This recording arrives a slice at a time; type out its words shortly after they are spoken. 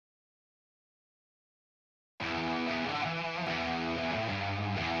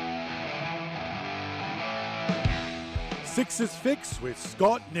Sixers Fix with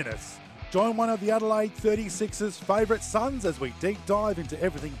Scott Ninnis. Join one of the Adelaide 36ers' favourite sons as we deep dive into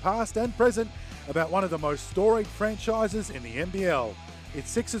everything past and present about one of the most storied franchises in the NBL. It's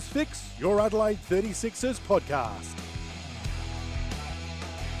Sixers Fix, your Adelaide 36ers podcast.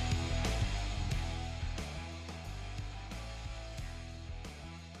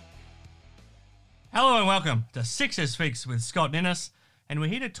 Hello and welcome to Sixers Fix with Scott Ninnis, and we're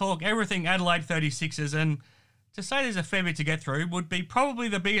here to talk everything Adelaide 36ers, and to say there's a fair bit to get through would be probably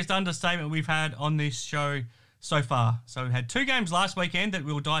the biggest understatement we've had on this show so far. So we had 2 games last weekend that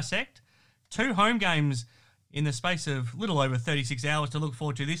we'll dissect, 2 home games in the space of little over 36 hours to look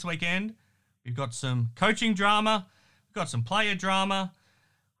forward to this weekend. We've got some coaching drama, we've got some player drama,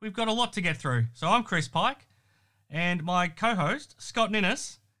 we've got a lot to get through. So I'm Chris Pike, and my co-host, Scott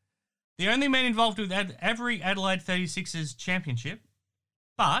Ninnis, the only man involved with every Adelaide 36ers championship.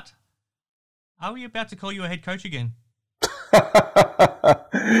 But are we about to call you a head coach again?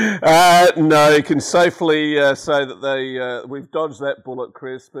 No, you can safely say that we've dodged that bullet,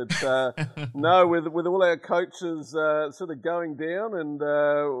 Chris. But no, with all our coaches sort of going down, and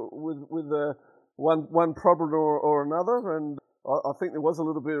with one problem or another, and I think there was a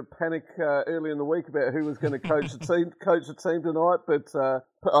little bit of panic early in the week about who was going to coach the team tonight. But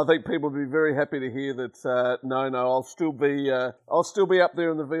I think people will be very happy to hear that. No, I'll still be up there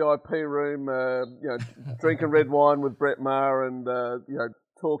in the VIP room, drinking red wine with Brett Maher, and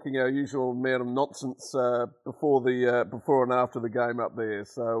talking our usual amount of nonsense before and after the game up there.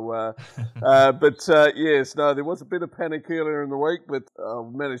 So, yes, no, there was a bit of panic earlier in the week, but I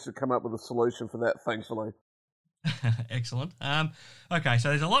managed to come up with a solution for that, thankfully. Excellent. Okay, so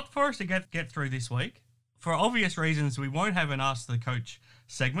there's a lot for us to get through this week. For obvious reasons, we won't have an Ask the Coach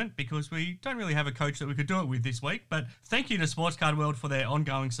segment because we don't really have a coach that we could do it with this week. But thank you to Sports Card World for their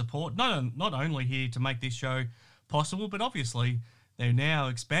ongoing support, not only here to make this show possible, but obviously they've now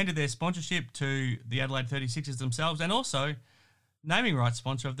expanded their sponsorship to the Adelaide 36ers themselves, and also naming rights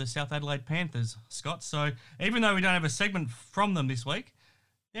sponsor of the South Adelaide Panthers, Scott. So even though we don't have a segment from them this week,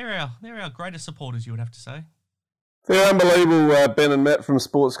 they're our greatest supporters, you would have to say. They're unbelievable, Ben and Matt from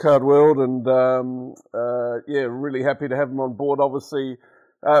Sports Card World, and really happy to have them on board, obviously,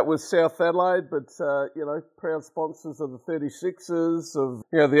 with South Adelaide, but, proud sponsors of the 36ers, of,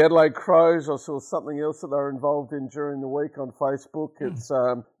 the Adelaide Crows. I saw something else that they were involved in during the week on Facebook. It's,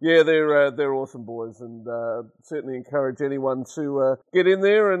 they're awesome boys, and certainly encourage anyone to get in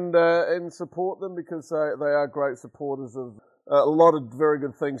there and support them, because they are great supporters of a lot of very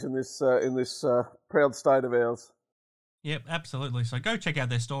good things in this proud state of ours. Yep, absolutely. So go check out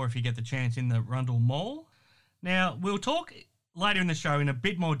their store if you get the chance in the Rundle Mall. Now, we'll talk later in the show in a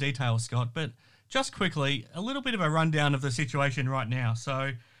bit more detail, Scott, but just quickly, a little bit of a rundown of the situation right now.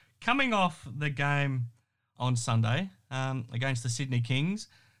 So coming off the game on Sunday against the Sydney Kings,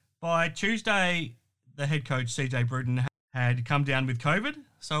 by Tuesday, the head coach, CJ Bruton, had come down with COVID.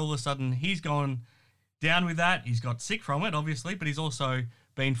 So all of a sudden, he's gone down with that. He's got sick from it, obviously, but he's also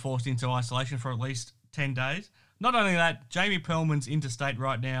been forced into isolation for at least 10 days. Not only that, Jamie Perlman's interstate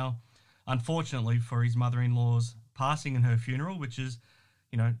right now, unfortunately for his mother-in-law's passing and her funeral, which is,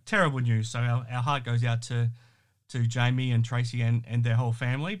 terrible news. So our heart goes out to Jamie and Tracy and their whole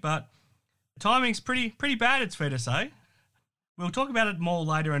family. But timing's pretty bad, it's fair to say. We'll talk about it more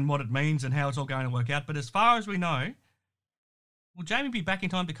later and what it means and how it's all going to work out. But as far as we know, will Jamie be back in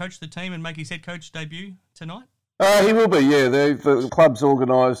time to coach the team and make his head coach debut tonight? He will be, yeah. The club's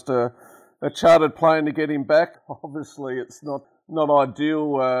organised a chartered plane to get him back. Obviously, it's not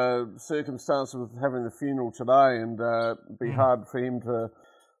ideal circumstances with having the funeral today, and it'd be hard for him to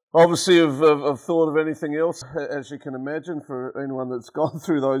obviously have thought of anything else, as you can imagine, for anyone that's gone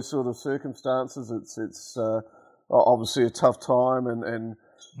through those sort of circumstances. It's obviously a tough time, and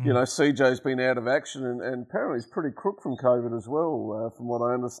CJ's been out of action, and apparently he's pretty crook from COVID as well, from what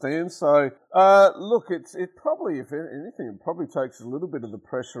I understand. So, look, it probably, if anything, it probably takes a little bit of the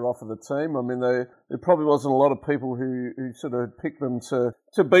pressure off of the team. I mean, there probably wasn't a lot of people who sort of picked them to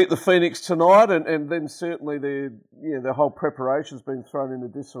beat the Phoenix tonight, and then certainly the whole preparation's been thrown into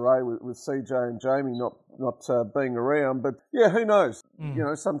disarray with CJ and Jamie not being around. But yeah, who knows?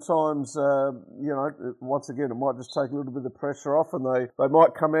 Sometimes once again, it might just take a little bit of the pressure off, and they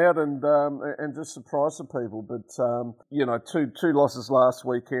might come out and just surprise some people. But two losses last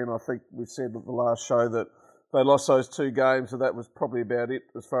weekend. I think we said at the last show that they lost those 2 games, so that was probably about it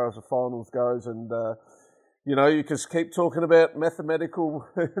as far as the finals goes. And you can keep talking about mathematical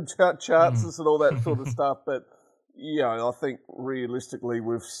charts and all that sort of stuff, but I think realistically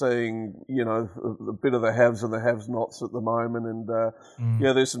we've seen, a bit of the haves and the have-nots at the moment, and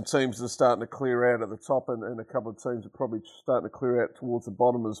there's some teams that are starting to clear out at the top, and a couple of teams are probably starting to clear out towards the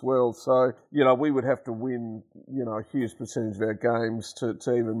bottom as well. So, we would have to win, a huge percentage of our games to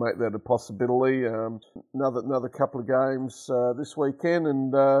even make that a possibility. Another couple of games this weekend,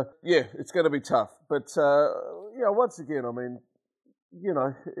 and it's going to be tough. But once again, I mean,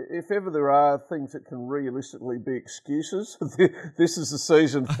 if ever there are things that can realistically be excuses, this is the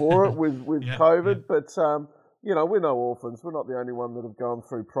season for it with COVID. But, we're no orphans. We're not the only one that have gone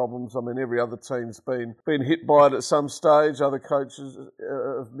through problems. I mean, every other team's been hit by it at some stage. Other coaches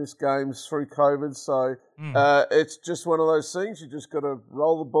have missed games through COVID. So it's just one of those things. You just got to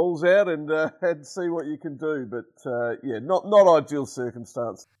roll the balls out and see what you can do. But, not ideal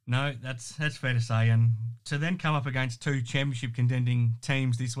circumstance. No, that's fair to say. And to then come up against two championship contending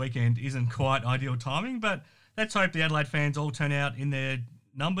teams this weekend isn't quite ideal timing. But let's hope the Adelaide fans all turn out in their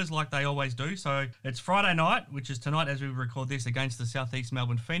numbers like they always do. So it's Friday night, which is tonight as we record this, against the Southeast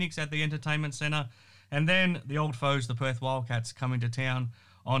Melbourne Phoenix at the Entertainment Centre. And then the old foes, the Perth Wildcats, coming to town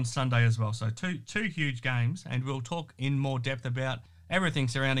on Sunday as well. So two huge games, and we'll talk in more depth about everything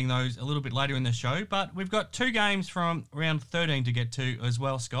surrounding those a little bit later in the show. But we've got two games from round 13 to get to as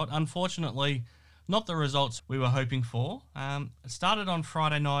well, Scott. Unfortunately, not the results we were hoping for. It started on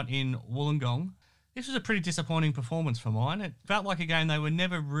Friday night in Wollongong. This was a pretty disappointing performance for mine. It felt like a game they were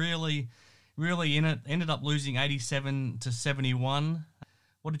never really in it. Ended up losing 87-71.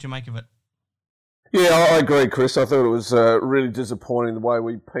 What did you make of it? Yeah, I agree, Chris. I thought it was really disappointing the way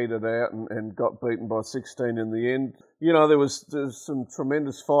we petered out and got beaten by 16 in the end. There was some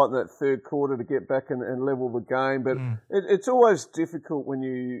tremendous fight in that third quarter to get back and level the game, but it's always difficult when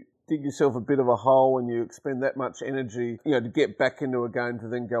you dig yourself a bit of a hole and you expend that much energy, to get back into a game to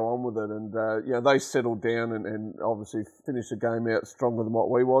then go on with it. And, they settled down and obviously finished the game out stronger than what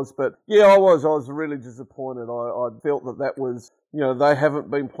we was. But, I was really disappointed. I felt that was, they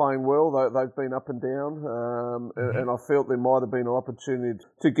haven't been playing well. They've been up and down. And I felt there might have been an opportunity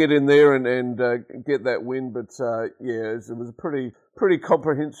to get in there and get that win. But, it was a pretty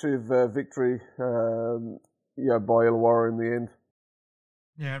comprehensive victory, by Illawarra in the end.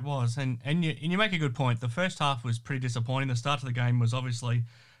 Yeah, it was, and you make a good point. The first half was pretty disappointing. The start of the game was obviously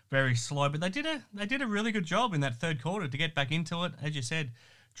very slow, but they did a really good job in that third quarter to get back into it, as you said,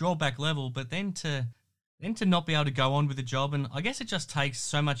 draw back level. But then to not be able to go on with the job, and I guess it just takes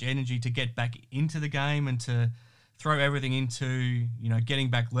so much energy to get back into the game and to throw everything into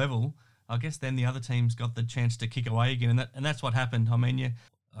getting back level. I guess then the other team's got the chance to kick away again, and that's what happened.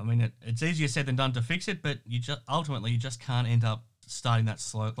 It's easier said than done to fix it, but you just can't end up starting that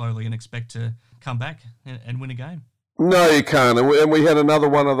slowly and expect to come back and win a game. No, you can't. And we had another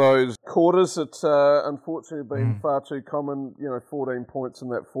one of those quarters that's unfortunately been far too common. 14 points in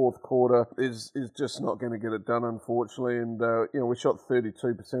that fourth quarter is just not going to get it done, unfortunately. And, we shot 32%,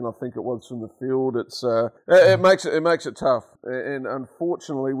 I think it was, from the field. It makes it tough. And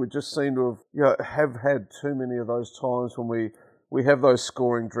unfortunately, we just seem to have had too many of those times when we have those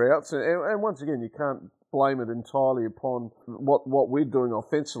scoring droughts. And once again, you can't blame it entirely upon what we're doing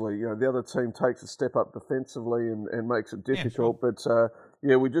offensively. The other team takes a step up defensively and makes it difficult. Yeah, sure.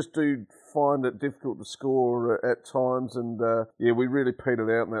 But we just do find it difficult to score at times, and we really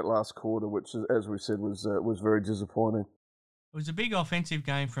petered out in that last quarter, which, as we said, was very disappointing. It was a big offensive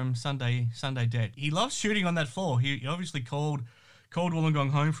game from Sunday Det. He loves shooting on that floor. He obviously called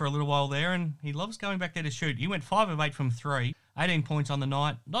Wollongong home for a little while there, and he loves going back there to shoot. He went 5 of 8 from 3. 18 points on the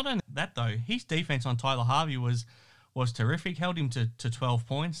night. Not only that, though, his defense on Tyler Harvey was terrific. Held him to 12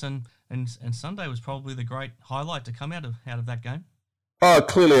 points, and Sunday was probably the great highlight to come out of that game. Oh,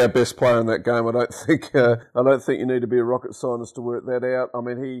 clearly our best player in that game. I don't think you need to be a rocket scientist to work that out. I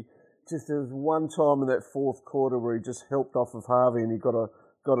mean, there was one time in that fourth quarter where he just helped off of Harvey, and he got a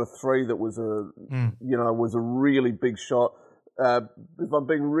three that was was a really big shot. If I'm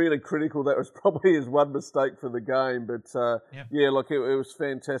being really critical, that was probably his one mistake for the game. But it was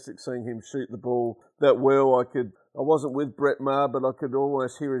fantastic seeing him shoot the ball that well. I wasn't with Brett Maher, but I could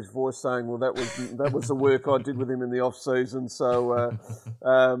almost hear his voice saying, "Well, that was the work I did with him in the off season." So,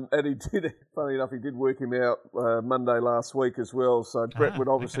 and he did. Funny enough, he did work him out Monday last week as well. So Brett would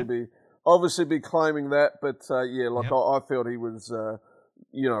obviously be claiming that. But I felt he was.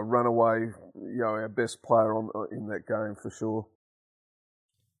 Runaway, our best player in that game for sure.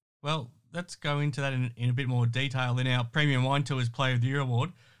 Well, let's go into that in a bit more detail in our Premium Wine Tours Player of the Year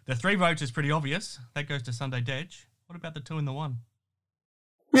award. The 3 votes is pretty obvious. That goes to Sunday Dedge. What about the 2 and the 1?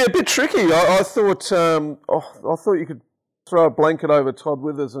 Yeah, a bit tricky. I thought you could throw a blanket over Todd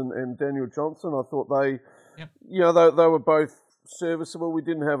Withers and Daniel Johnson. I thought they were both serviceable. We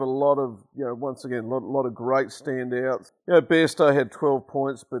didn't have a lot of, once again, a lot of great standouts. Bairstow had 12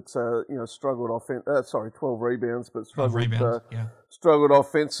 points, but struggled 12 rebounds, but struggled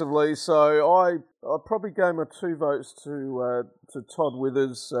offensively. So I probably gave my 2 votes to Todd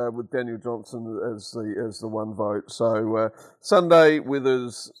Withers, with Daniel Johnson as the 1 vote. So Sunday,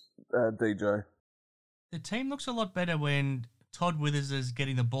 Withers, DJ. The team looks a lot better when Todd Withers is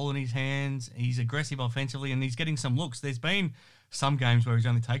getting the ball in his hands. He's aggressive offensively and he's getting some looks. There's been some games where he's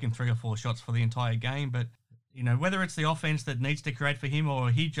only taken 3 or 4 shots for the entire game, but whether it's the offense that needs to create for him or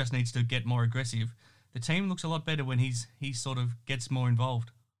he just needs to get more aggressive, the team looks a lot better when he sort of gets more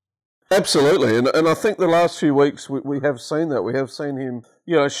involved. Absolutely, and I think the last few weeks we have seen that. We have seen him,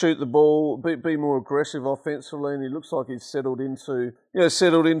 shoot the ball, be more aggressive offensively, and he looks like he's settled into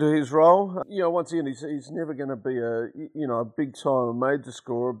his role. Once again, he's never going to be a big time major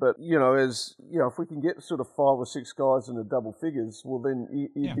scorer, but if we can get sort of 5 or 6 guys in the double figures, well then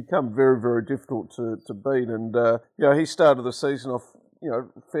he become very, very difficult to beat. And he started the season off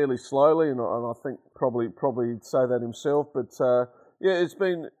fairly slowly, and I think probably he'd say that himself, but. It's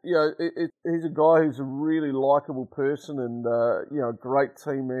been, he's a guy who's a really likeable person and, a great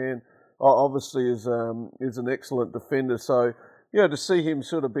team man. Obviously is an excellent defender. So, to see him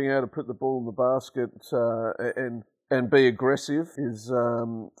sort of being able to put the ball in the basket and be aggressive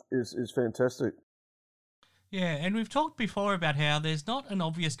is fantastic. Yeah, and we've talked before about how there's not an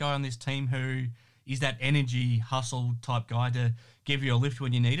obvious guy on this team who is that energy, hustle type guy to give you a lift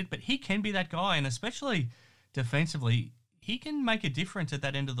when you need it, but he can be that guy, and especially defensively, he can make a difference at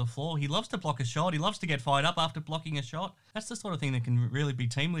that end of the floor. He loves to block a shot. He loves to get fired up after blocking a shot. That's the sort of thing that can really be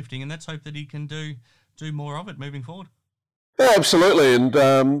team lifting, and let's hope that he can do more of it moving forward. Yeah, absolutely, and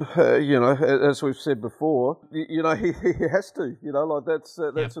as we've said before, he has to. That's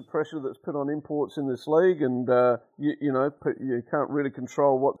the pressure that's put on imports in this league, and you can't really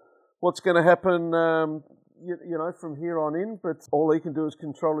control what's going to happen. From here on in, but all he can do is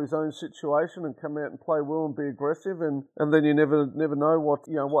control his own situation and come out and play well and be aggressive, and then you never know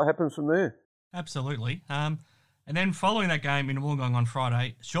what happens from there. Absolutely. And then following that game in Wollongong on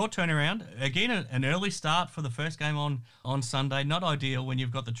Friday, short turnaround, again an early start for the first game on Sunday. Not ideal when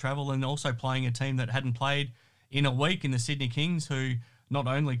you've got the travel and also playing a team that hadn't played in a week in the Sydney Kings, who not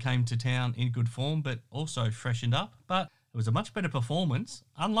only came to town in good form but also freshened up. But it was a much better performance.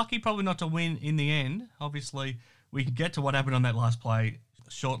 Unlucky probably not to win in the end. Obviously, we can get to what happened on that last play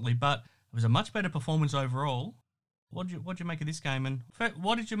shortly, but it was a much better performance overall. What did you make of this game, and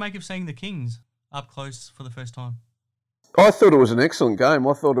what did you make of seeing the Kings up close for the first time? I thought it was an excellent game.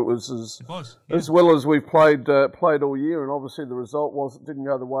 I thought it was as well as we've played all year, and obviously the result didn't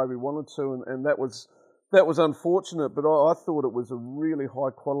go the way we wanted to, and that was unfortunate, but I thought it was a really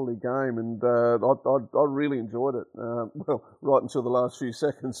high-quality game, and I really enjoyed it, right until the last few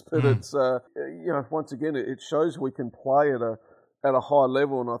seconds. But it's, once again, it shows we can play at a high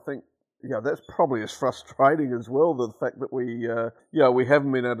level, and I think, that's probably as frustrating as well, the fact that we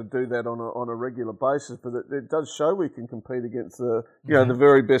haven't been able to do that on a regular basis, but it does show we can compete against the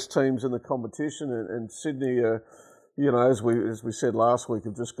very best teams in the competition, and Sydney, as we said last week,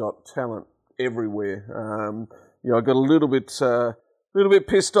 have just got talent everywhere. I got a little bit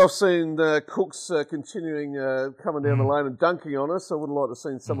pissed off seeing Cooks continuing coming down the lane and dunking on us. I would have liked to have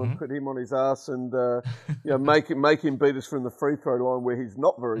seen someone put him on his ass and make him beat us from the free throw line where he's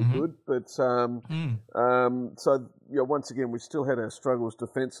not very good. But so once again, we still had our struggles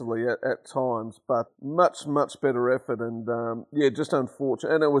defensively at times, but much better effort, and just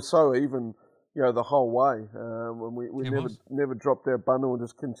unfortunate. And it was so even. The whole way. When we never dropped our bundle and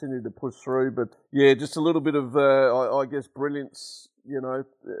just continued to push through. But just a little bit of, I guess, brilliance.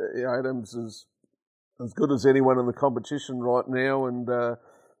 Adams is as good as anyone in the competition right now, and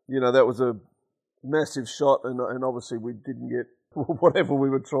that was a massive shot, and obviously we didn't get whatever we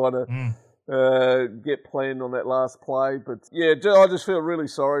were trying to get planned on that last play. But I just feel really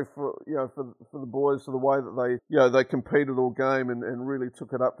sorry for the boys, for the way that they competed all game and really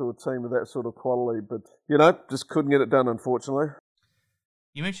took it up to a team of that sort of quality. But just couldn't get it done, unfortunately.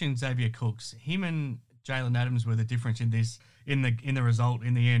 You mentioned Xavier Cooks. Him and Jalen Adams were the difference in the result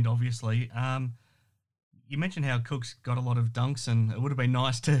in the end. Obviously, you mentioned how Cooks got a lot of dunks, and it would have been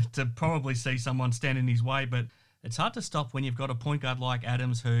nice to probably see someone stand in his way. But it's hard to stop when you've got a point guard like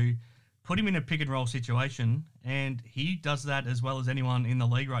Adams who put him in a pick and roll situation, and he does that as well as anyone in the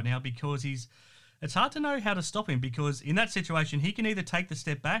league right now, because it's hard to know how to stop him, because in that situation he can either take the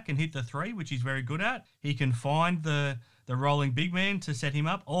step back and hit the three, which he's very good at. He can find the rolling big man to set him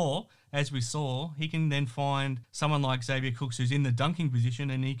up, or as we saw, he can then find someone like Xavier Cooks who's in the dunking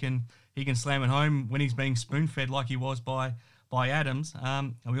position, and he can he can slam it home when he's being spoon-fed like he was by Adams.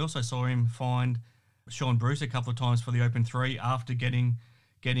 And we also saw him find Sean Bruce a couple of times for the open three after getting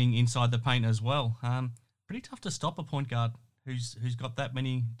inside the paint as well. Pretty tough to stop a point guard who's got that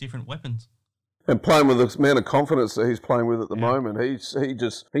many different weapons. And playing with the amount of confidence that he's playing with at the moment, he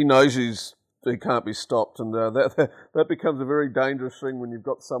knows he can't be stopped, and that becomes a very dangerous thing when you've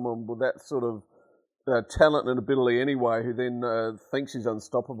got someone with that sort of talent and ability anyway, who then thinks he's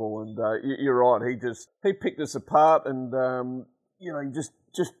unstoppable. And you're right, he picked us apart, and he just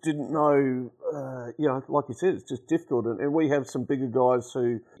didn't know. Like you said, it's just difficult. And we have some bigger guys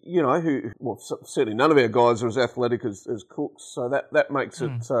who certainly none of our guys are as athletic as Cooks, so that makes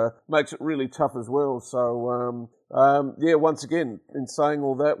it really tough as well. So once again, in saying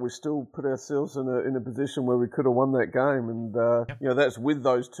all that, we still put ourselves in a position where we could have won that game, and that's with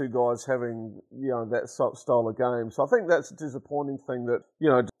those two guys having that style of game. So I think that's a disappointing thing that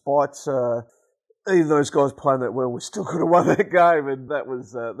despite either of those guys playing that well, we still could have won that game, and that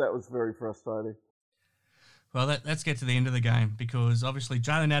was very frustrating. Well, let's get to the end of the game, because obviously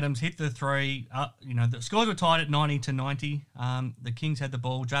Jalen Adams hit the three. The scores were tied at 90-90. The Kings had the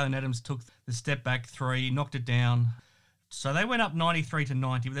ball. Jalen Adams took the step back three, knocked it down. So they went up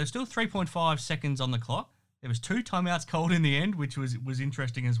 93-90, but there's still 3.5 seconds on the clock. There was 2 timeouts called in the end, which was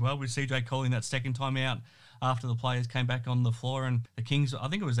interesting as well, with CJ calling that second timeout after the players came back on the floor. And the Kings, I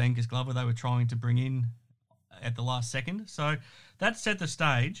think it was Angus Glover, they were trying to bring in at the last second. So that set the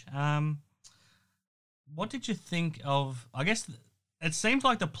stage. What did you think of, I guess it seems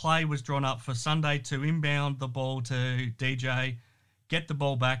like the play was drawn up for Sunday to inbound the ball to DJ, get the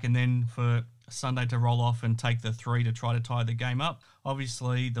ball back, and then for Sunday to roll off and take the three to try to tie the game up.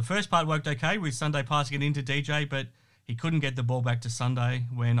 Obviously, the first part worked okay with Sunday passing it into DJ, but he couldn't get the ball back to Sunday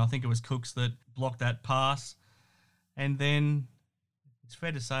when I think it was Cooks that blocked that pass. And then it's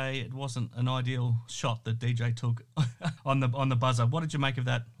fair to say it wasn't an ideal shot that DJ took on the buzzer. What did you make of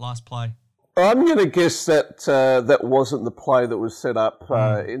that last play? I'm going to guess that that wasn't the play that was set up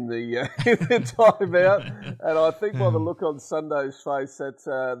in the timeout, and I think by the look on Sunday's face,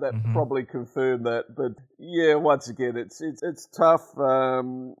 that probably confirmed that. But yeah, once again, it's tough.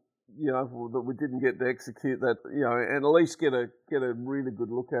 That we didn't get to execute that, and at least get a really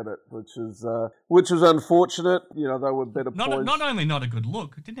good look at it, which was unfortunate. They were better points. Not only not a good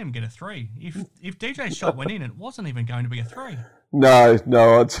look, it didn't even get a three. If DJ's shot went in, it wasn't even going to be a three. No.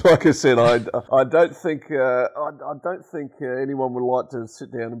 It's like I said, I don't think anyone would like to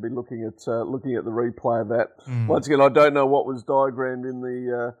sit down and be looking at the replay of that. Once again, I don't know what was diagrammed in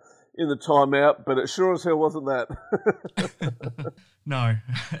the timeout, but it sure as hell wasn't that. No.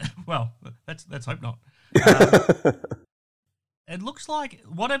 Well, let's hope not. It looks like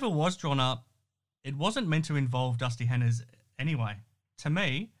whatever was drawn up, it wasn't meant to involve Dusty Hannahs anyway. To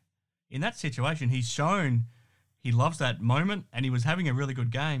me, in that situation, he's shown he loves that moment and he was having a really good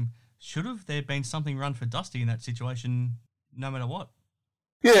game. Should have there been something run for Dusty in that situation, no matter what?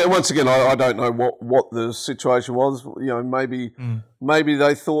 Yeah, once again, I don't know what the situation was. Maybe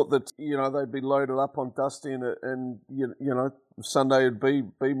they thought that they'd be loaded up on Dusty and Sunday would be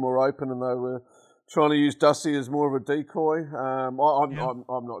more open, and they were trying to use Dusty as more of a decoy. I'm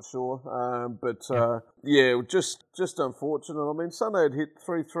not sure, just unfortunate. I mean, Sunday had hit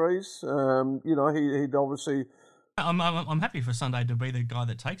 3 threes. He'd obviously. I'm happy for Sunday to be the guy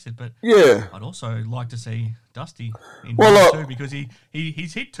that takes it, but I'd also like to see Dusty in too, because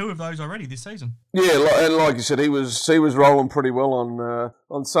he's hit 2 of those already this season. Yeah, and like you said, he was rolling pretty well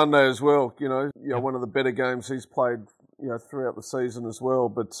on Sunday as well. One of the better games he's played throughout the season as well.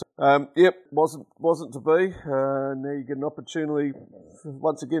 But wasn't to be. Now you get an opportunity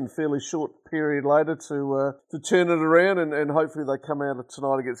once again, fairly short period later to turn it around, and hopefully they come out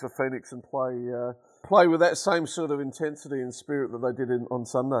tonight against the Phoenix and play with that same sort of intensity and spirit that they did on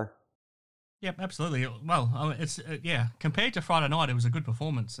Sunday. Yep, absolutely. Well, it's compared to Friday night, it was a good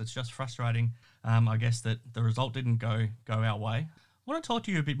performance. It's just frustrating, I guess, that the result didn't go our way. I want to talk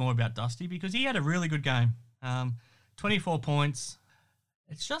to you a bit more about Dusty, because he had a really good game. 24 points.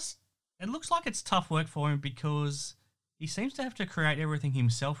 It looks like it's tough work for him because he seems to have to create everything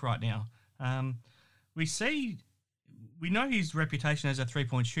himself right now. We know his reputation as a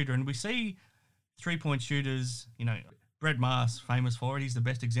three-point shooter, and we see three-point shooters, Brett Maas, famous for it. He's the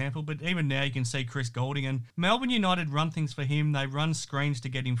best example. But even now you can see Chris Goulding. And Melbourne United run things for him. They run screens to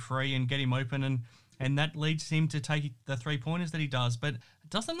get him free and get him open. And that leads him to take the three-pointers that he does. But it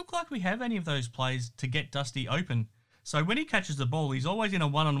doesn't look like we have any of those plays to get Dusty open. So when he catches the ball, he's always in a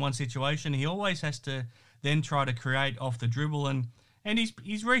one-on-one situation. He always has to then try to create off the dribble. And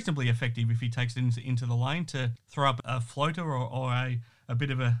he's reasonably effective if he takes it into the lane to throw up a floater or a a bit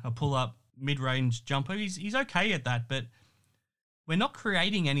of a pull-up mid-range jumper. He's okay at that, but we're not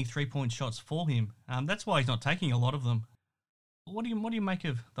creating any three-point shots for him. That's why he's not taking a lot of them. What do you make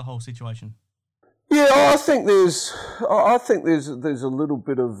of the whole situation? Yeah, I think there's a little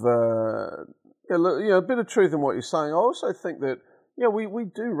bit of a bit of truth in what you're saying. I also think that we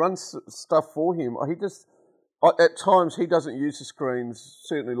do run stuff for him. He just at times he doesn't use the screens,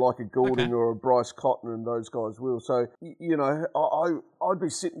 certainly like a Gordon or a Bryce Cotton and those guys will. So I'd be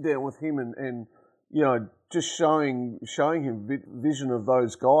sitting down with him and just showing him vision of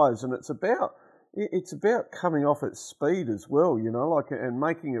those guys, and it's about coming off at speed as well, and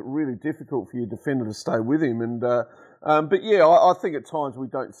making it really difficult for your defender to stay with him. And but yeah, I think at times we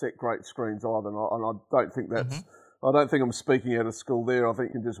don't set great screens either, and I don't think that's. I don't think I'm speaking out of school there. I think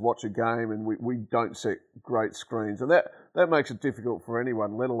you can just watch a game and we don't set great screens. And that makes it difficult for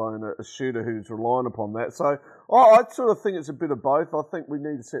anyone, let alone a shooter who's relying upon that. So I sort of think it's a bit of both. I think we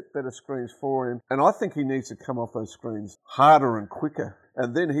need to set better screens for him. And I think he needs to come off those screens harder and quicker.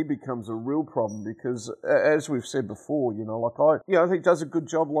 And then he becomes a real problem because, as we've said before, I think he does a good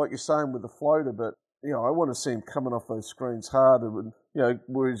job, like you're saying, with the floater, but I want to see him coming off those screens harder and,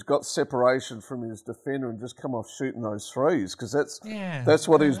 where he's got separation from his defender and just come off shooting those threes because that's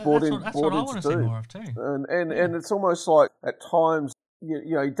what he's brought in to do. See more of too. And it's almost like at times,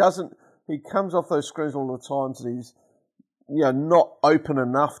 he comes off those screens all the times and he's, not open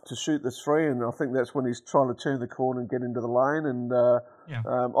enough to shoot the three, and I think that's when he's trying to turn the corner and get into the lane. And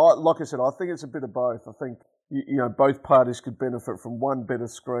like I said, I think it's a bit of both. I think both parties could benefit from one, better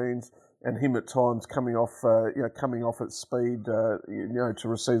screens, and him at times coming off at speed, to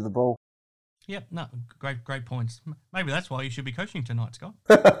receive the ball. Yep, no, great points. Maybe that's why you should be coaching tonight, Scott.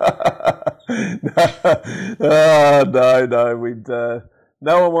 No, we'd.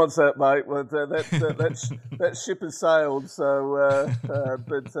 No one wants that, mate. But that ship has sailed. So,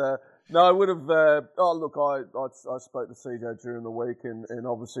 no, I would have. I spoke to CJ during the week, and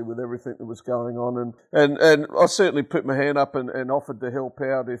obviously with everything that was going on, and I certainly put my hand up and offered to help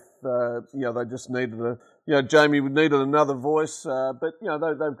out if they just needed Jamie needed another voice. But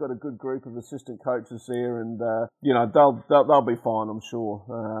they've got a good group of assistant coaches there, and they'll be fine, I'm sure.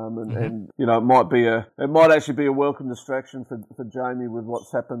 And it might actually be a welcome distraction for Jamie with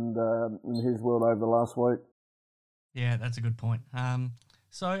what's happened in his world over the last week. Yeah, that's a good point.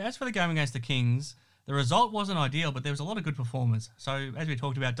 So as for the game against the Kings, the result wasn't ideal, but there was a lot of good performers. So as we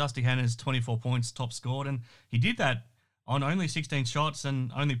talked about, Dusty Hannah's 24 points, top scored, and he did that on only 16 shots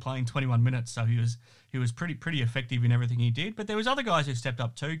and only playing 21 minutes. So he was pretty effective in everything he did. But there was other guys who stepped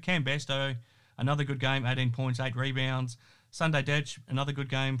up too. Cam Besto, another good game, 18 points, 8 rebounds. Sunday Dech, another good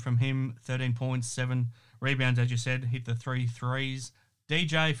game from him, 13 points, 7 rebounds, as you said, hit the 3 threes.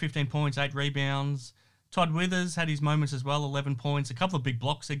 DJ, 15 points, 8 rebounds. Todd Withers had his moments as well, 11 points, a couple of big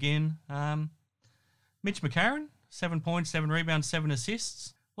blocks again. Mitch McCarron, 7 points, 7 rebounds, 7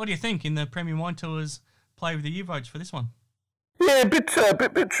 assists. What do you think in the Premium Wine Tours Play of the Year votes for this one? Yeah, a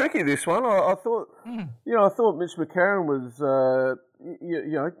bit tricky this one. I thought, I thought Mitch McCarron was,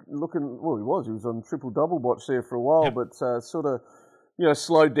 looking. Well, he was on triple-double watch there for a while, but sort of.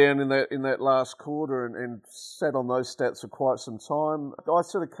 Slowed down in that last quarter and sat on those stats for quite some time. I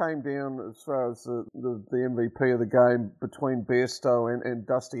sort of came down as far as the MVP of the game between Bairstow and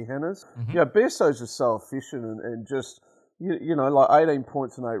Dusty Hannahs. Bairstow's just so efficient and just, like 18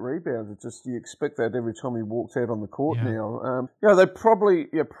 points and 8 rebounds. It's just, you expect that every time he walks out on the court now. They probably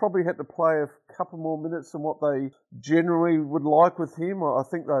had to play a couple more minutes than what they generally would like with him. I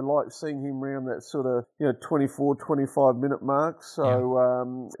think they like seeing him around that sort of 24, 25 minute mark.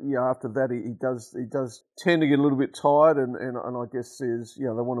 So after that he does tend to get a little bit tired, and I guess there's they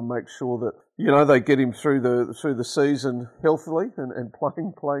want to make sure that they get him through the season healthily and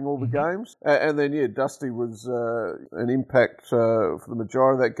playing all the games. And then Dusty was an impact for the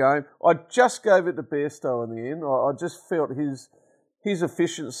majority of that game. I just gave it to Bairstow in the end. I just felt his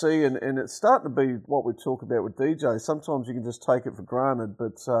efficiency, and it's starting to be what we talk about with DJ. Sometimes you can just take it for granted,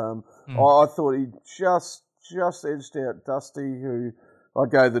 but I thought he just edged out Dusty, who I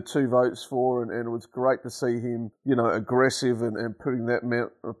gave the 2 votes for, and it was great to see him, aggressive and putting that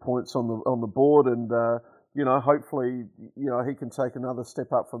amount of points on the board, and hopefully, he can take another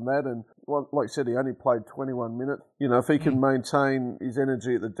step up from that. And like I said, he only played 21 minutes. If he can maintain his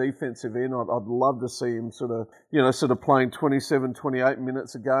energy at the defensive end, I'd love to see him sort of playing 27, 28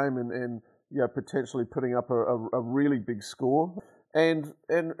 minutes a game and potentially putting up a really big score. And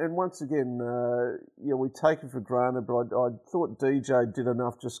once again, we take it for granted, but I thought DJ did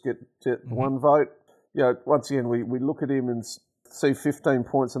enough just get 1 vote. Once again, we look at him and see 15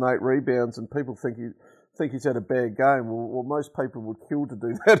 points and 8 rebounds, and people think think he's had a bad game. Well, most people would kill to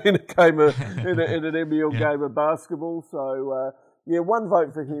do that in a game in an NBL game of basketball. So one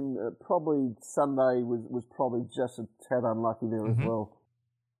vote for him. Probably Sunday was probably just a tad unlucky there as well.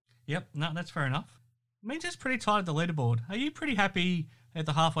 Yep, no, that's fair enough. I mean, just pretty tight at the leaderboard. Are you pretty happy at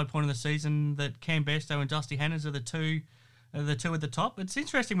the halfway point of the season that Cam Bairstow and Dusty Hannahs are the two at the top? It's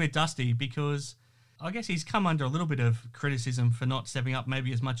interesting with Dusty because I guess he's come under a little bit of criticism for not stepping up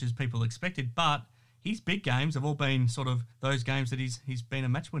maybe as much as people expected, but his big games have all been sort of those games that he's been a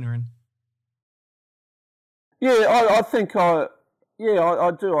match winner in. Yeah, I think I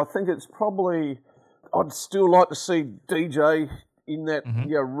do. I think it's probably, I'd still like to see DJ in that,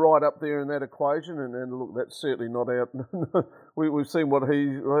 right up there in that equation, and look, that's certainly not out. We've seen what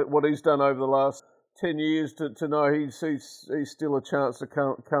he's done over the last 10 years to know he's still a chance to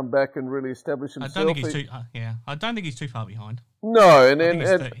come back and really establish himself. I don't think he's too far behind. No,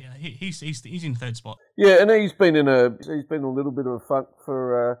 he's in third spot. Yeah, and he's been a little bit of a funk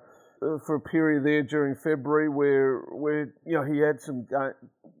for a period there during February where he had some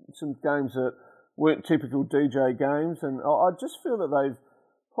games that weren't typical DJ games, and I just feel that they've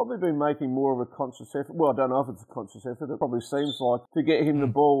probably been making more of a conscious effort. Well, I don't know if it's a conscious effort. It probably seems like to get him the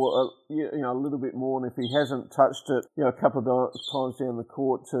ball, a little bit more. And if he hasn't touched it, a couple of times down the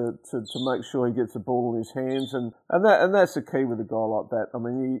court, to make sure he gets the ball in his hands, and that's the key with a guy like that. I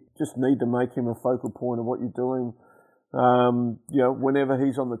mean, you just need to make him a focal point of what you're doing. Whenever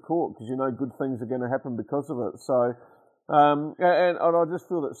he's on the court, because good things are going to happen because of it. So, and I just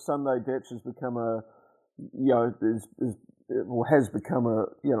feel that Sunday Dech has become has become a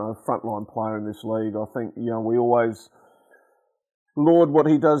frontline player in this league. I think we always laud what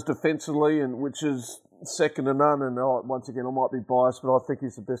he does defensively, and which is second to none. And once again, I might be biased, but I think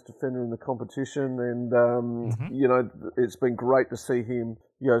he's the best defender in the competition. And it's been great to see him.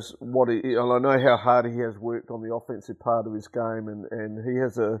 And I know how hard he has worked on the offensive part of his game, and he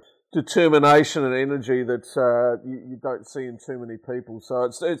has a determination and energy that you don't see in too many people. So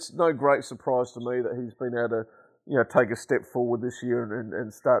it's no great surprise to me that he's been able to take a step forward this year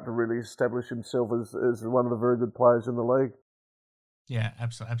and start to really establish himself as one of the very good players in the league. Yeah,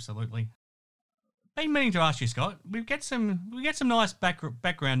 absolutely. Been meaning to ask you, Scott. We get some nice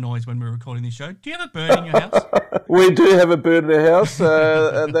background noise when we're recording this show. Do you have a bird in your house? We do have a bird in our house.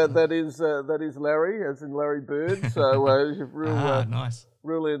 That is Larry, as in Larry Bird. So nice,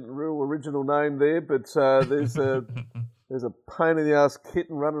 real original name there. But there's a pain in the ass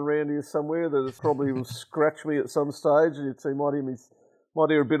kitten running around here somewhere that probably will scratch me at some stage, and you'd see might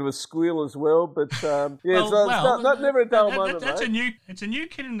hear a bit of a squeal as well. But it's never a dull moment. It's a new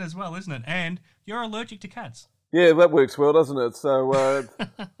kitten as well, isn't it? And you're allergic to cats. Yeah, that works well, doesn't it? So,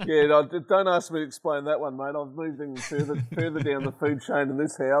 don't ask me to explain that one, mate. I've moved in further down the food chain in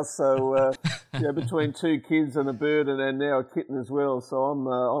this house. So, between two kids and a bird and now a kitten as well. So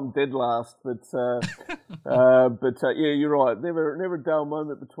I'm dead last. But you're right. Never a dull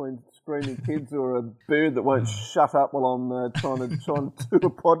moment between screaming kids or a bird that won't shut up while I'm trying to do a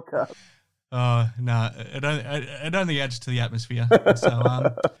podcast. Oh no, it only adds to the atmosphere.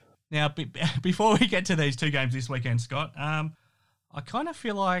 So. Now, before we get to these two games this weekend, Scott, I kind of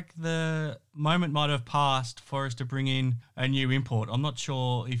feel like the moment might have passed for us to bring in a new import. I'm not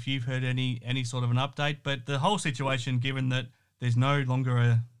sure if you've heard any sort of an update, but the whole situation, given that there's no longer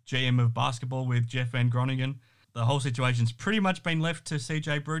a GM of basketball with Jeff Van Groningen, the whole situation's pretty much been left to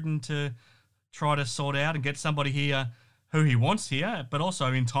CJ Bruton to try to sort out and get somebody here who he wants here, but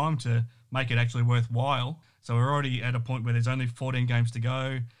also in time to make it actually worthwhile. So we're already at a point where there's only 14 games to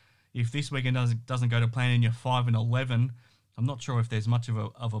go. If this weekend doesn't go to plan and you're 5-11, I'm not sure if there's much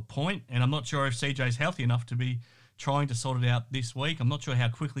of a point, and I'm not sure if CJ's healthy enough to be trying to sort it out this week. I'm not sure how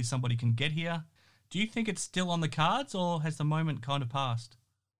quickly somebody can get here. Do you think it's still on the cards, or has the moment kind of passed?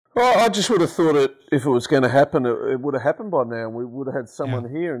 Well, I just would have thought if it was going to happen, it would have happened by now. We would have had someone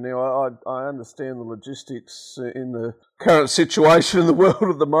here. And now I understand the logistics in the current situation in the world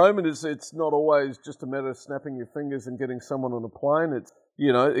at the moment. It's not always just a matter of snapping your fingers and getting someone on a plane. It's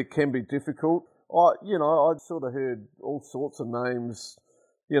it can be difficult. I'd sort of heard all sorts of names,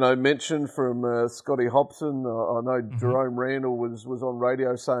 mentioned from Scotty Hobson. I know Jerome Randall was on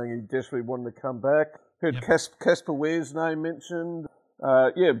radio saying he desperately wanted to come back. Heard Casper Ware's name mentioned.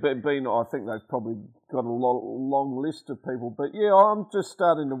 I think they've probably got a long list of people. But I'm just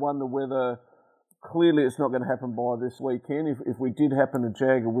starting to wonder whether clearly it's not going to happen by this weekend. If we did happen to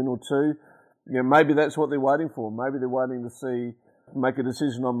jag a win or two, maybe that's what they're waiting for. Maybe they're waiting to make a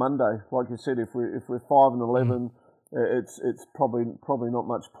decision on Monday. Like you said, if we're 5-11, it's probably not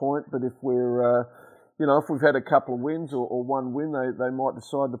much point. But if we're if we've had a couple of wins or one win, they might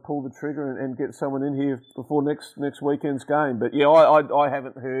decide to pull the trigger and get someone in here before next weekend's game. But yeah, I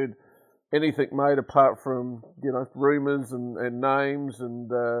haven't heard anything made apart from rumours and names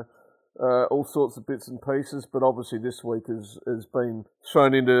and all sorts of bits and pieces. But obviously this week has been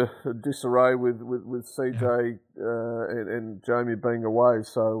thrown into disarray with CJ and Jamie being away.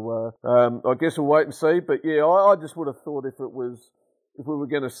 So I guess we'll wait and see. But yeah, I just would have thought if we were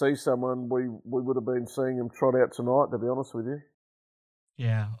going to see someone, we would have been seeing him trot out tonight, to be honest with you.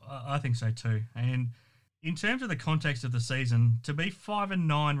 Yeah, I think so too. And in terms of the context of the season, to be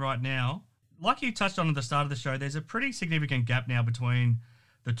 5-9 right now, like you touched on at the start of the show, there's a pretty significant gap now between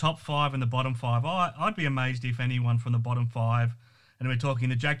the top 5 and the bottom 5. I'd be amazed if anyone from the bottom 5, and we're talking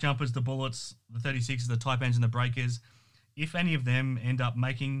the Jack Jumpers, the Bullets, the 36ers, the Taipans and the Breakers, if any of them end up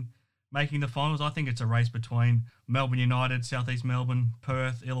making the finals. I think it's a race between Melbourne United, Southeast Melbourne,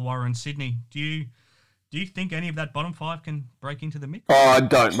 Perth, Illawarra and Sydney. Do you think any of that bottom 5 can break into the mix? Oh, I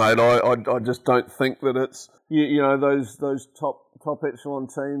don't, mate. I just don't think that it's those top echelon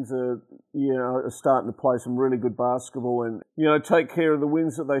teams are starting to play some really good basketball and take care of the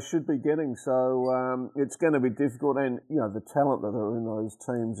wins that they should be getting. So it's going to be difficult, and the talent that are in those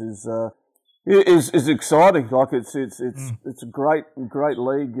teams is exciting. Like it's a great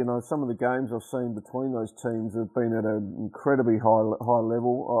league. Some of the games I've seen between those teams have been at an incredibly high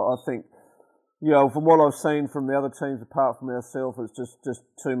level. I think, from what I've seen from the other teams apart from ourselves, it's just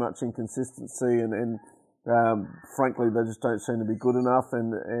too much inconsistency and frankly they just don't seem to be good enough.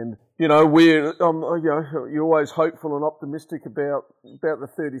 And you're always hopeful and optimistic about the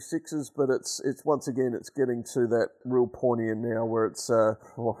 36ers, but it's once again it's getting to that real pointy end now where it's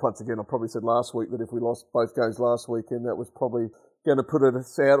once again I probably said last week that if we lost both games last weekend that was probably going to put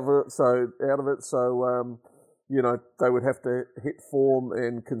us out of it. So they would have to hit form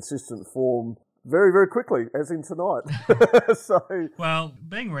and consistent form very, very quickly, as in tonight. Well,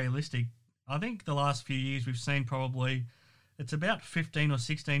 being realistic, I think the last few years we've seen probably it's about 15 or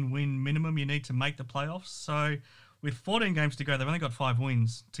 16 win minimum you need to make the playoffs. So with 14 games to go, they've only got 5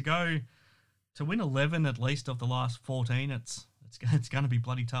 wins. To win 11 at least of the last 14, it's going to be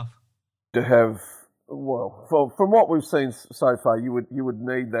bloody tough. To have, from what we've seen so far, you would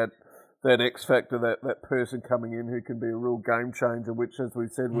need that X factor, that person coming in who can be a real game changer, which, as we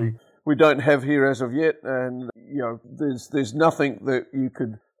said, we don't have here as of yet. And there's nothing that you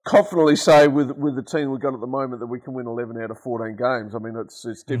could confidently say with the team we've got at the moment that we can win 11 out of 14 games. I mean,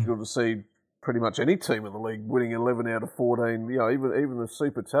 it's difficult to see pretty much any team in the league winning 11 out of 14. Even the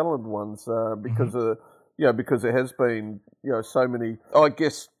super talented ones, because there has been so many, I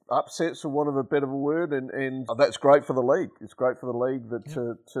guess, upsets, for want of a better word, and that's great for the league. It's great for the league that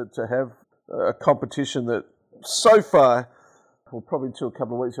to have a competition that so far, well, probably until a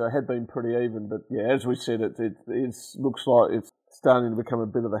couple of weeks ago, had been pretty even. But yeah, as we said, it looks like it's starting to become a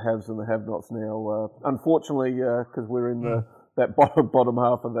bit of the haves and the have-nots now. Unfortunately, because we're in that bottom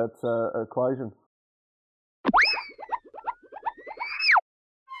half of that equation.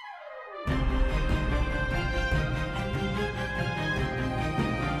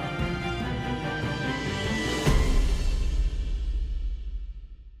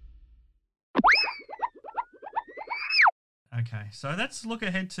 Okay, so let's look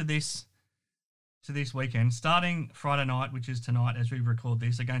ahead to this weekend, starting Friday night, which is tonight as we record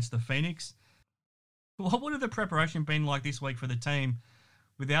this, against the Phoenix. What would have the preparation been like this week for the team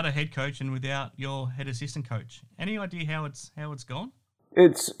without a head coach and without your head assistant coach? Any idea how it's gone?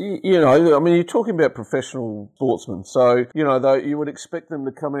 It's, you're talking about professional sportsmen, so, you would expect them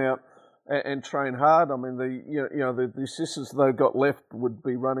to come out and train hard. I mean, the assistants they've got left would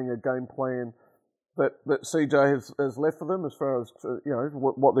be running a game plan that CJ has left for them as far as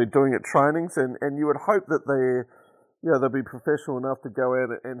what they're doing at trainings, and you would hope that they'll be professional enough to go out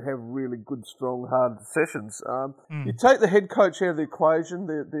and have really good, strong, hard sessions. You take the head coach out of the equation,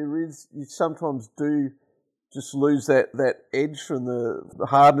 you sometimes do just lose that edge from the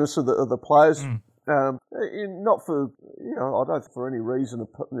hardness of the players. Not for I don't for any reason.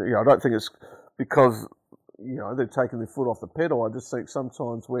 I don't think it's because they're taking their foot off the pedal. I just think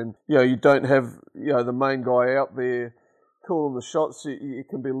sometimes when you don't have the main guy out there calling the shots, it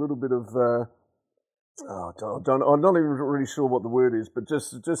can be a little bit of I'm not even really sure what the word is, but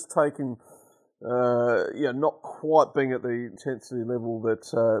just taking not quite being at the intensity level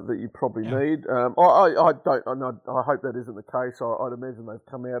that you probably need. I hope that isn't the case. I'd imagine they've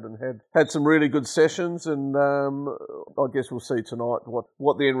come out and had some really good sessions, and I guess we'll see tonight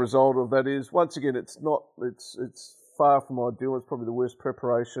what the end result of that is. Once again, it's far from ideal. It's probably the worst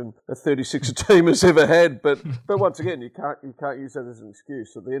preparation a 36er team has ever had. But once again, you can't use that as an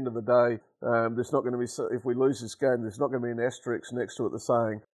excuse. At the end of the day, there's not going to be, if we lose this game, there's not going to be an asterisk next to it that's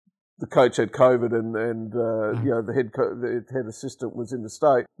saying the coach had COVID and the head assistant was in the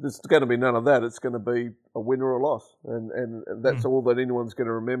state. There's going to be none of that. It's going to be a win or a loss, and that's all that anyone's going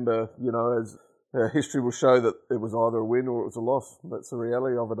to remember. As history will show that it was either a win or it was a loss. That's the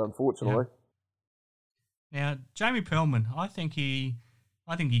reality of it, unfortunately. Yeah. Now, Jamie Perlman, I think he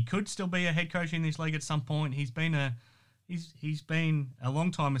could still be a head coach in this league at some point. He's been a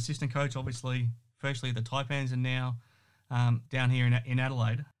long time assistant coach, obviously, firstly at the Taipans and now down here in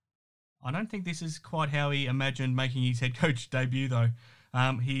Adelaide. I don't think this is quite how he imagined making his head coach debut, though.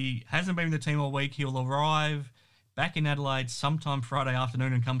 He hasn't been with the team all week. He'll arrive back in Adelaide sometime Friday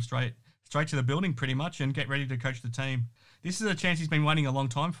afternoon and come straight to the building pretty much and get ready to coach the team. This is a chance he's been waiting a long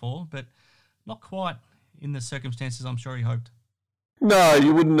time for, but not quite in the circumstances I'm sure he hoped. No,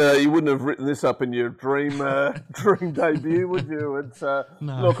 you wouldn't have written this up in your dream debut, would you? It's No.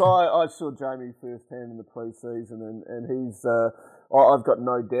 Look, I saw Jamie firsthand in the pre-season, and he's. I've got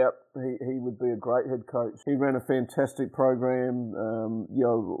no doubt he would be a great head coach. He ran a fantastic program.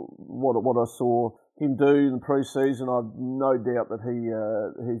 What I saw him do in the pre-season, I've no doubt that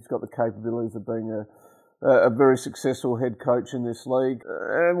he's got the capabilities of being a very successful head coach in this league.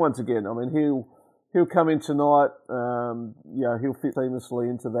 And once again, I mean, he'll come in tonight. He'll fit seamlessly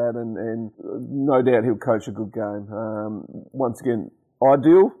into that, and no doubt he'll coach a good game. Once again,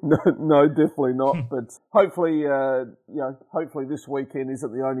 ideal? No, definitely not. But hopefully, hopefully this weekend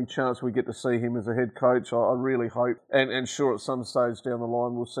isn't the only chance we get to see him as a head coach. I really hope, and sure, at some stage down the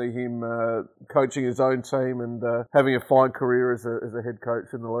line, we'll see him coaching his own team and having a fine career as a head coach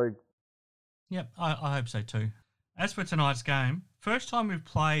in the league. Yep, I hope so too. As for tonight's game, first time we've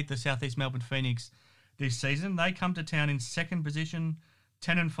played the South East Melbourne Phoenix this season. They come to town in second position,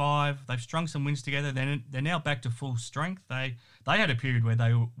 10-5. They've strung some wins together. They're now back to full strength. They had a period where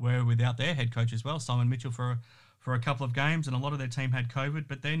they were without their head coach as well, Simon Mitchell, for a couple of games, and a lot of their team had COVID,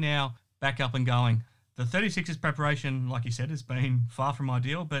 but they're now back up and going. The 36ers preparation, like you said, has been far from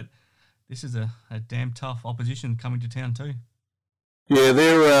ideal, but this is a damn tough opposition coming to town too. Yeah,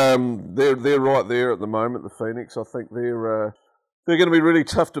 they're right there at the moment. The Phoenix, I think they're going to be really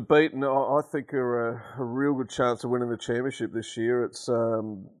tough to beat, and I think are a real good chance of winning the championship this year. It's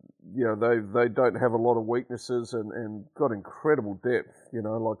they don't have a lot of weaknesses and got incredible depth.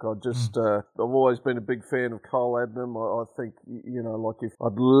 I've always been a big fan of Cole Adnam. I think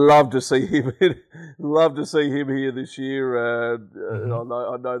I'd love to see him here this year. I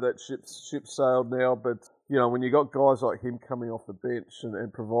know that ship's sailed now, but when you got guys like him coming off the bench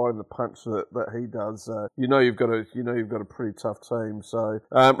and providing the punch that he does, you've got a pretty tough team. So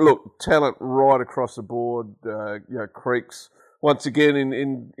look, talent right across the board. Creeks once again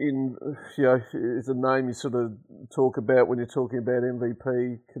is a name you sort of talk about when you're talking about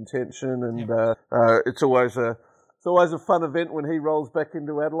MVP contention, and it's always a fun event when he rolls back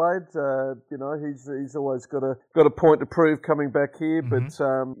into Adelaide. He's always got a point to prove coming back here. But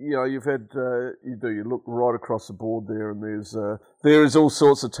you've had you look right across the board there, and there is all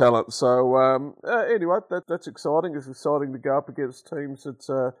sorts of talent. So anyway, that's exciting. It's exciting to go up against teams that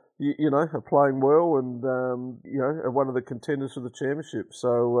are playing well and are one of the contenders for the championship.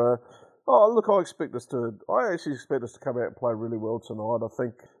 So. Look, I actually expect us to come out and play really well tonight. I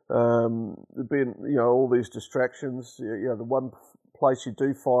think, being all these distractions, the one place you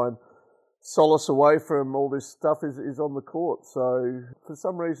do find solace away from all this stuff is on the court. So for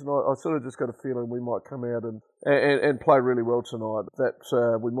some reason, I sort of just got a feeling we might come out and play really well tonight.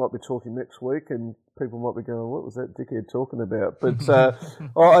 That we might be talking next week, and people might be going, "What was that dickhead talking about?" But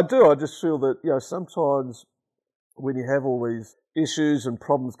I do. I just feel that sometimes when you have all these issues and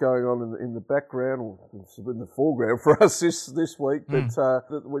problems going on in the background, or in the foreground for us this week,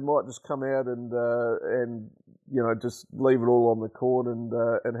 that we might just come out and just leave it all on the court and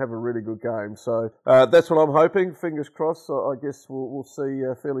have a really good game. So that's what I'm hoping. Fingers crossed. I guess we'll see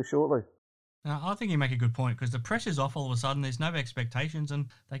fairly shortly. I think you make a good point, because the pressure's off all of a sudden. There's no expectations, and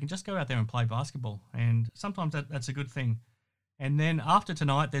they can just go out there and play basketball. And sometimes that's a good thing. And then after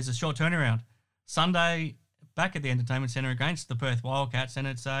tonight, there's a short turnaround. Sunday, back at the Entertainment Centre against the Perth Wildcats, and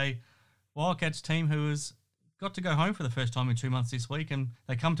it's a Wildcats team who has got to go home for the first time in 2 months this week, and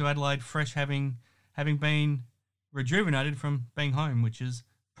they come to Adelaide fresh, having been rejuvenated from being home, which is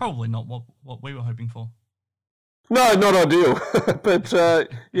probably not what we were hoping for. No, not ideal, but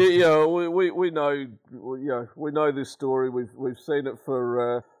we know this story. We've seen it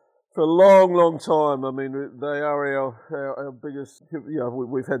for for a long, long time. I mean, they are our biggest.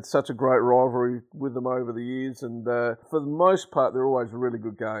 We've had such a great rivalry with them over the years, and for the most part, they're always really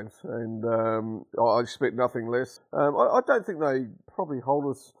good games. And I expect nothing less. I don't think they probably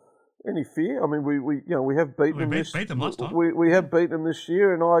hold us any fear. I mean, we have beaten them. Beat them last time. We have beaten them this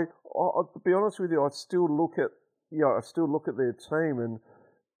year, and I to be honest with you, I still look at their team, and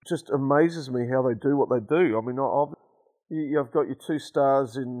it just amazes me how they do what they do. I mean, I've got your two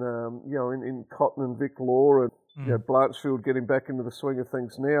stars in Cotton and Vic Law, and Blanchfield getting back into the swing of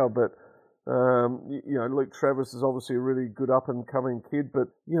things now. But Luke Travis is obviously a really good up and coming kid, but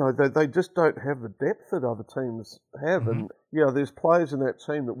they just don't have the depth that other teams have, and there's players in that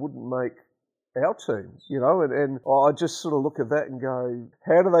team that wouldn't make our team, and I just sort of look at that and go,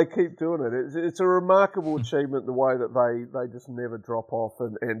 how do they keep doing it? It's a remarkable achievement the way that they just never drop off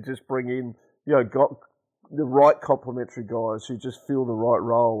and just bring in got the right complementary guys who just fill the right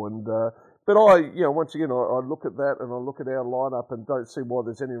role. And but once again, I look at that and I look at our lineup and don't see why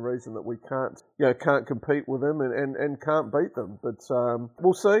there's any reason that we can't compete with them and can't beat them. But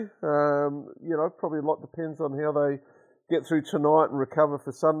we'll see. Probably a lot depends on how they get through tonight and recover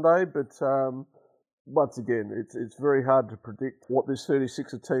for Sunday. But once again, it's very hard to predict what this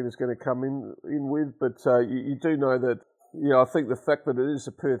 36er team is going to come in with. But you do know that. I think the fact that it is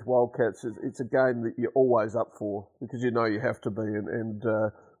the Perth Wildcats, it's a game that you're always up for because you have to be. And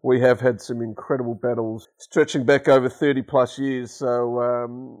we have had some incredible battles stretching back over 30 plus years.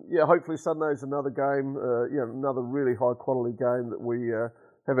 So, hopefully Sunday's another game, another really high quality game that we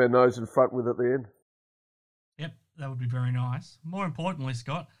have our nose in front with at the end. Yep, that would be very nice. More importantly,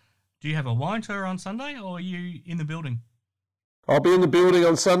 Scott, do you have a wine tour on Sunday or are you in the building? I'll be in the building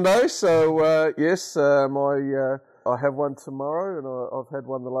on Sunday. So, yes, I have one tomorrow, and I've had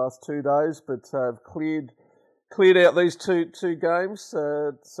one the last 2 days, but I've cleared out these two games.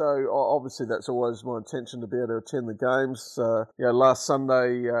 So obviously that's always my intention to be able to attend the games. Last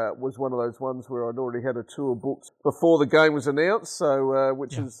Sunday was one of those ones where I'd already had a tour booked before the game was announced, so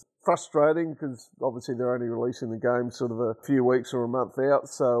which is frustrating because obviously they're only releasing the game sort of a few weeks or a month out.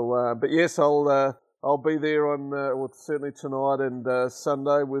 So, but yes, I'll be there on certainly tonight and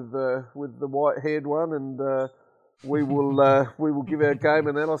Sunday with the white-haired one, and we will give our game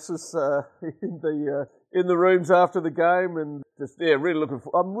analysis in the rooms after the game, and just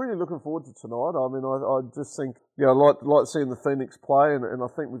I'm really looking forward to tonight. I mean, I just think I like seeing the Phoenix play, and I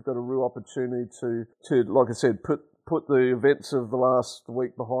think we've got a real opportunity to like I said put the events of the last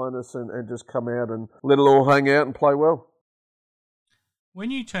week behind us and just come out and let it all hang out and play well.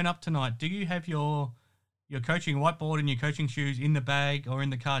 When you turn up tonight, do you have your coaching whiteboard and your coaching shoes in the bag or in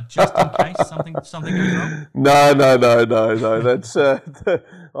the car just in case something goes wrong? No. That's I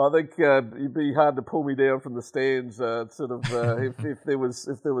think it'd be hard to pull me down from the stands. If there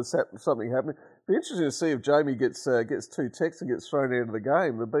was something happening, it'd be interesting to see if Jamie gets two texts and gets thrown out of the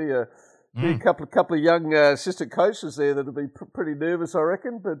game. There'd be a couple of young assistant coaches there that'd be pretty nervous, I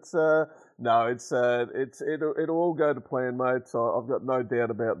reckon. But no, it'll all go to plan, mate. So I've got no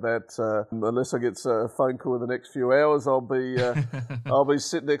doubt about that. Unless I get a phone call in the next few hours, I'll be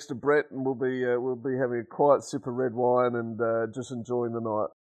sitting next to Brett, and we'll be having a quiet sip of red wine and just enjoying the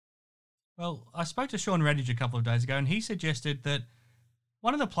night. Well, I spoke to Sean Radich a couple of days ago, and he suggested that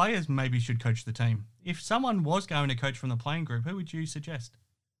one of the players maybe should coach the team. If someone was going to coach from the playing group, who would you suggest?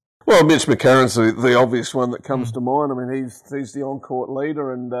 Well, Mitch McCarron's the obvious one that comes to mind. I mean, he's the on-court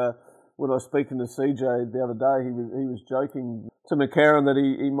leader, and when I was speaking to CJ the other day, he was joking to McCarron that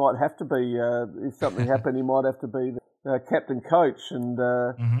he might have to be, if something happened, he might have to be the captain coach. And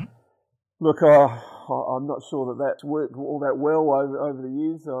look, I'm not sure that's worked all that well over the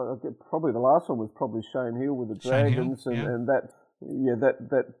years. Probably the last one was probably Shane Hill with the Dragons, and that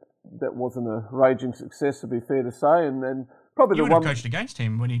wasn't a raging success, to be fair to say, and probably you would have coached against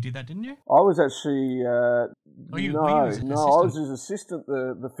him when he did that, didn't you? I was actually I was his assistant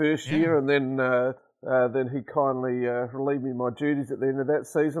the first year, and then he kindly relieved me of my duties at the end of that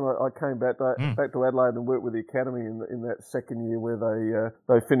season. I came back to Adelaide and worked with the academy in that second year where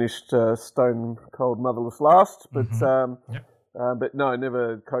they finished stone cold motherless last. But but no,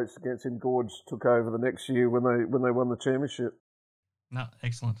 never coached against him. Gorge took over the next year when they won the championship. No,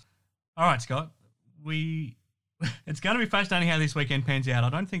 excellent. All right, Scott, it's going to be fascinating how this weekend pans out. I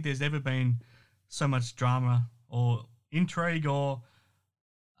don't think there's ever been so much drama or intrigue or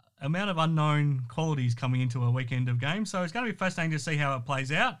amount of unknown qualities coming into a weekend of games. So it's going to be fascinating to see how it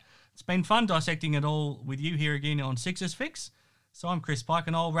plays out. It's been fun dissecting it all with you here again on Sixers Fix. So I'm Chris Pike,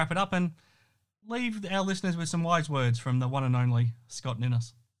 and I'll wrap it up and leave our listeners with some wise words from the one and only Scott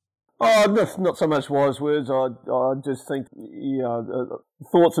Ninnis. Oh, not so much wise words. I just think,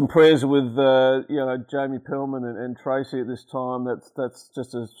 thoughts and prayers are with Jamie Pillman and Tracy at this time. That's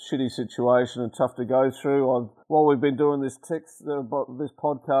just a shitty situation and tough to go through. While we've been doing this this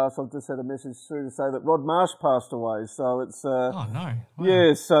podcast, I've just had a message through to say that Rod Marsh passed away. So it's oh no, wow.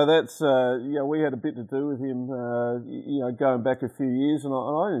 Yeah. So that's we had a bit to do with him. Going back a few years, and I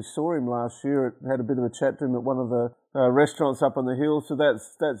only saw him last year. Had a bit of a chat to him at one of the restaurants up on the hill. So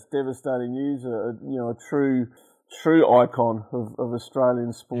that's devastating news. A true icon of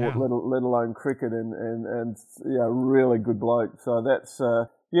Australian sport, Yeah. let alone cricket, and really good bloke. So that's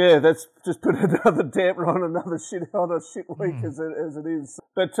just put another damper on a shit week as it is.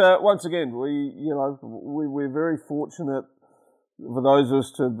 But once again, we're very fortunate for those of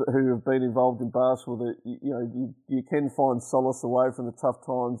us who have been involved in basketball that you can find solace away from the tough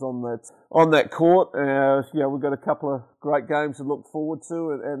times on that court. We've got a couple of great games to look forward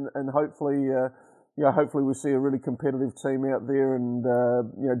to, and hopefully. Hopefully we see a really competitive team out there and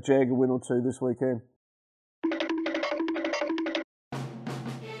Jag a win or two this weekend.